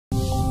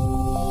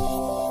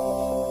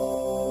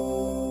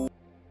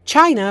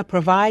China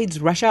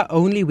provides Russia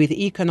only with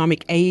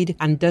economic aid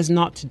and does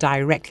not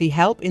directly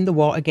help in the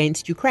war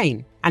against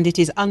Ukraine, and it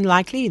is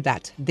unlikely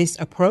that this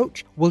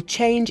approach will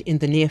change in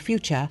the near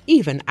future,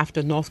 even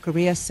after North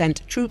Korea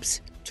sent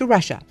troops to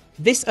Russia.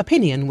 This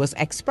opinion was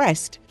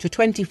expressed to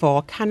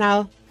 24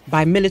 Kanal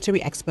by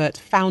military expert,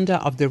 founder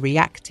of the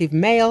Reactive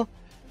Mail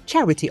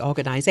charity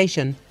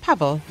organization,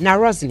 Pavel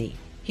Narozhny.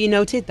 He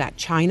noted that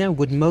China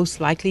would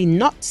most likely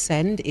not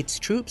send its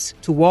troops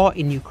to war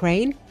in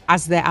Ukraine,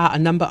 as there are a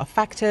number of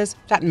factors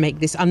that make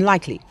this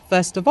unlikely.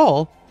 First of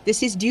all,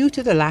 this is due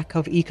to the lack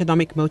of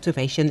economic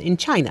motivation in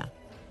China.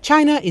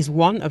 China is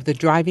one of the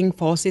driving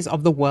forces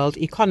of the world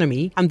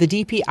economy, and the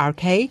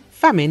DPRK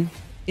famine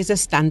is a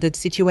standard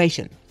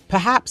situation.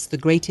 Perhaps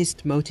the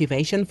greatest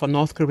motivation for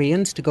North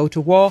Koreans to go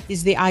to war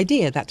is the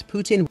idea that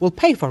Putin will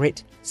pay for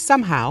it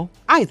somehow,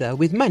 either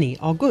with money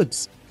or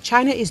goods.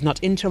 China is not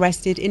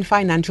interested in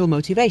financial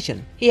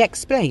motivation, he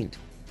explained.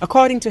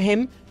 According to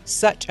him,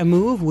 such a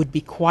move would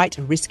be quite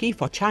risky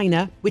for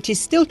China, which is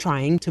still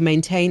trying to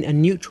maintain a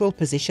neutral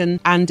position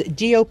and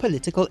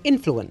geopolitical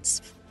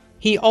influence.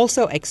 He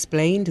also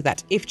explained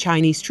that if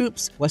Chinese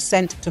troops were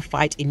sent to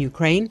fight in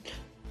Ukraine,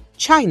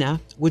 China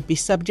would be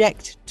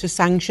subject to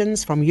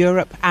sanctions from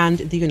Europe and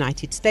the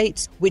United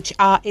States, which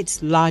are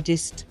its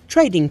largest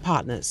trading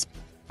partners.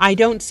 I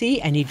don't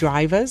see any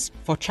drivers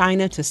for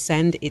China to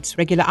send its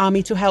regular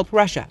army to help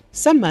Russia.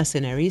 Some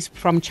mercenaries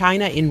from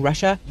China in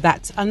Russia,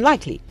 that's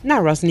unlikely,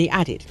 Narozhny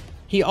added.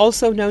 He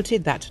also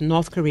noted that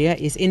North Korea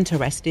is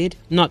interested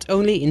not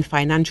only in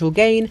financial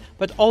gain,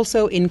 but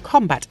also in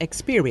combat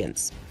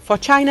experience. For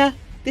China,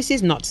 this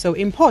is not so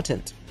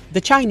important.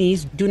 The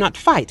Chinese do not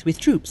fight with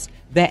troops.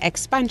 Their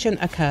expansion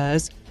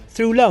occurs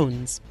through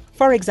loans.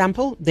 For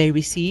example, they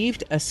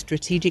received a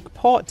strategic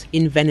port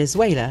in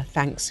Venezuela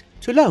thanks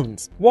to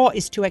loans. War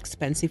is too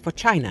expensive for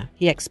China,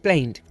 he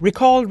explained.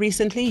 Recall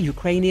recently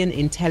Ukrainian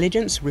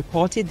intelligence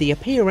reported the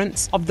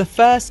appearance of the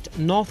first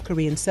North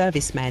Korean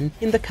servicemen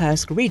in the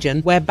Kursk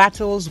region, where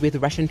battles with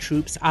Russian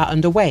troops are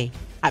underway.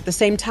 At the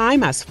same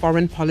time, as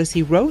Foreign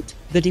Policy wrote,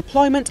 the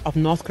deployment of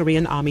North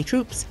Korean army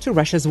troops to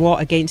Russia's war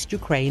against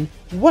Ukraine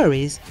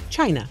worries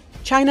China.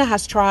 China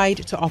has tried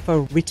to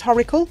offer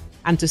rhetorical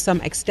and to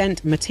some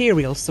extent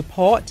material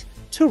support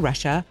to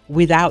Russia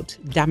without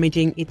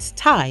damaging its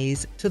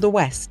ties to the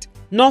West.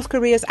 North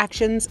Korea's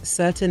actions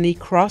certainly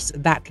cross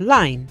that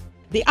line,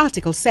 the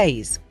article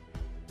says.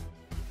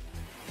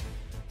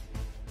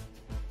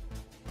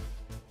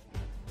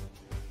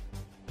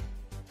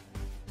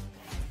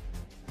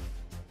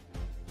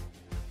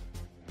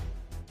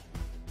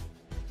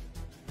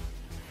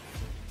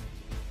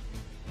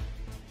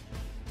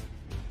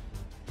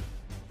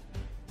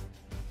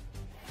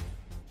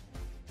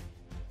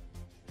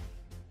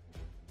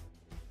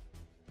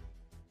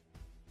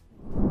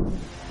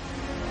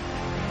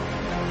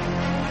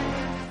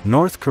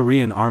 North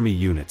Korean army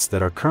units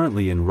that are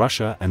currently in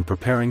Russia and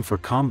preparing for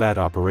combat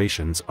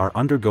operations are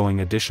undergoing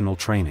additional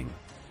training.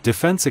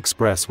 Defense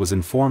Express was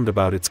informed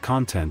about its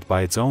content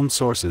by its own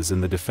sources in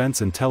the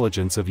Defense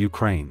Intelligence of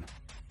Ukraine.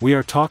 We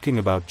are talking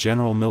about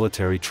general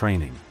military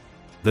training.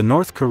 The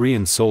North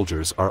Korean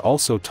soldiers are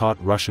also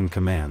taught Russian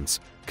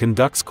commands,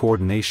 conducts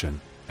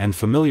coordination, and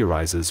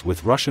familiarizes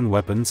with Russian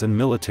weapons and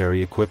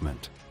military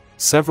equipment.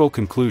 Several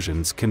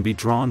conclusions can be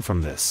drawn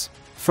from this.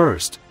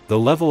 First, the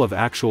level of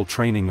actual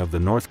training of the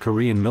North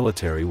Korean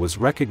military was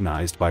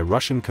recognized by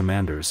Russian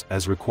commanders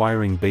as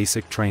requiring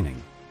basic training.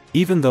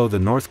 Even though the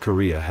North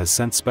Korea has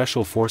sent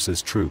special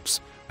forces troops,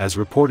 as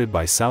reported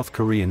by South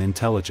Korean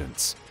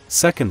intelligence.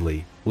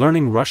 Secondly,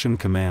 learning Russian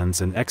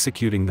commands and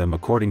executing them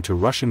according to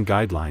Russian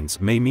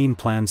guidelines may mean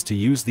plans to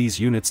use these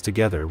units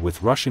together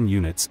with Russian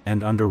units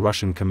and under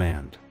Russian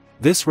command.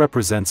 This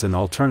represents an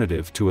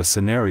alternative to a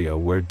scenario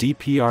where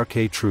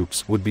DPRK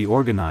troops would be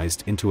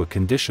organized into a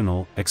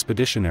conditional,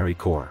 expeditionary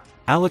corps,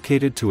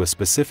 allocated to a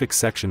specific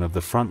section of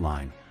the front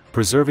line,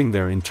 preserving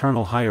their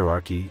internal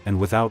hierarchy and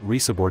without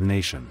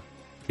resubordination.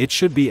 It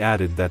should be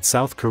added that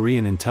South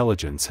Korean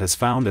intelligence has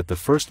found that the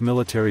first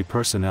military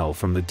personnel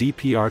from the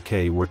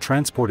DPRK were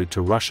transported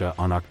to Russia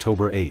on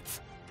October 8.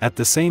 At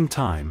the same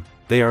time,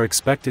 they are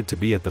expected to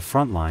be at the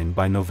front line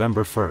by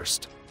November 1.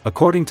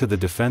 According to the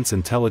Defense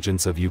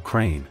Intelligence of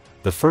Ukraine,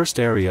 the first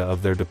area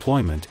of their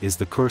deployment is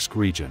the Kursk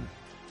region.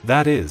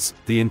 That is,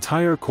 the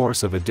entire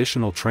course of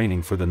additional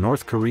training for the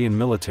North Korean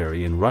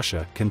military in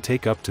Russia can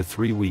take up to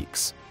 3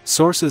 weeks.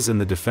 Sources in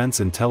the Defense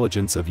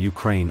Intelligence of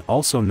Ukraine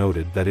also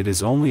noted that it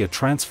is only a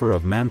transfer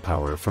of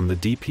manpower from the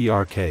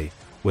DPRK,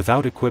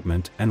 without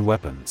equipment and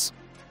weapons.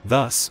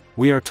 Thus,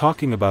 we are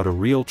talking about a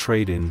real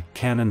trade in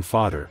cannon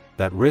fodder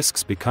that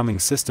risks becoming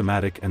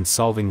systematic and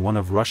solving one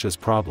of Russia's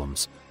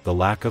problems, the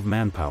lack of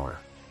manpower.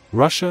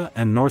 Russia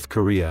and North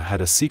Korea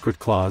had a secret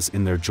clause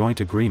in their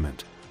joint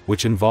agreement,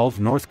 which involved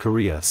North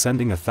Korea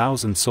sending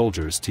 1,000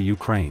 soldiers to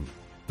Ukraine.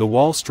 The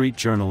Wall Street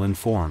Journal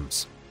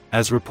informs.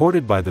 As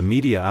reported by the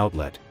media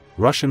outlet,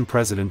 Russian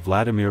President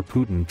Vladimir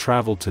Putin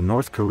traveled to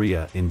North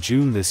Korea in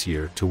June this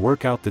year to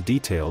work out the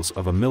details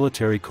of a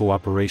military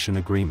cooperation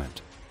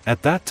agreement.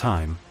 At that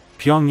time,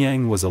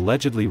 Pyongyang was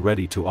allegedly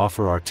ready to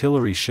offer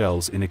artillery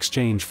shells in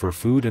exchange for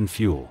food and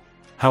fuel.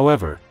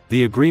 However,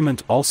 the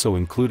agreement also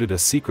included a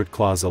secret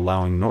clause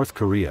allowing North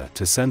Korea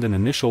to send an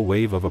initial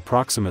wave of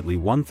approximately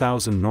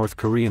 1,000 North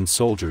Korean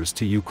soldiers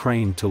to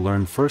Ukraine to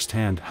learn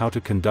firsthand how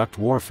to conduct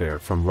warfare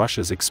from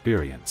Russia's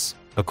experience.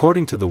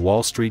 According to the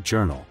Wall Street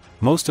Journal,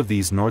 most of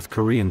these North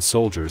Korean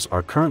soldiers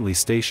are currently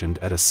stationed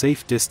at a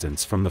safe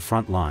distance from the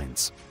front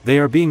lines. They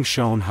are being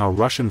shown how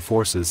Russian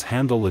forces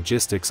handle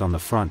logistics on the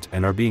front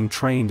and are being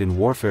trained in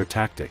warfare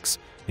tactics,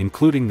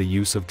 including the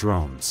use of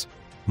drones.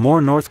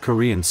 More North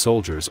Korean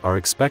soldiers are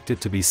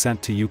expected to be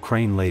sent to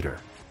Ukraine later.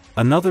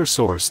 Another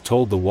source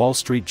told the Wall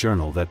Street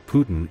Journal that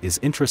Putin is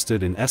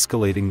interested in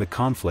escalating the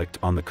conflict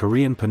on the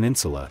Korean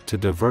peninsula to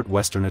divert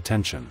Western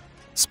attention.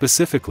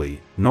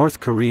 Specifically, North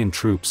Korean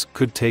troops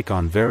could take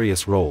on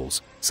various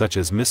roles, such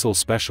as missile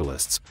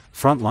specialists,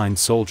 frontline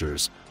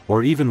soldiers,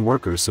 or even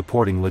workers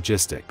supporting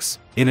logistics.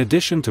 In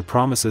addition to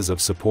promises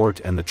of support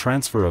and the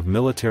transfer of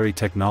military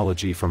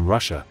technology from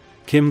Russia,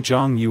 Kim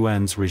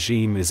Jong-un's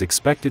regime is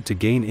expected to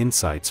gain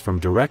insights from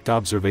direct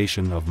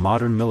observation of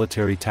modern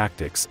military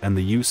tactics and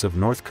the use of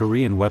North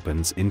Korean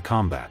weapons in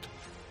combat.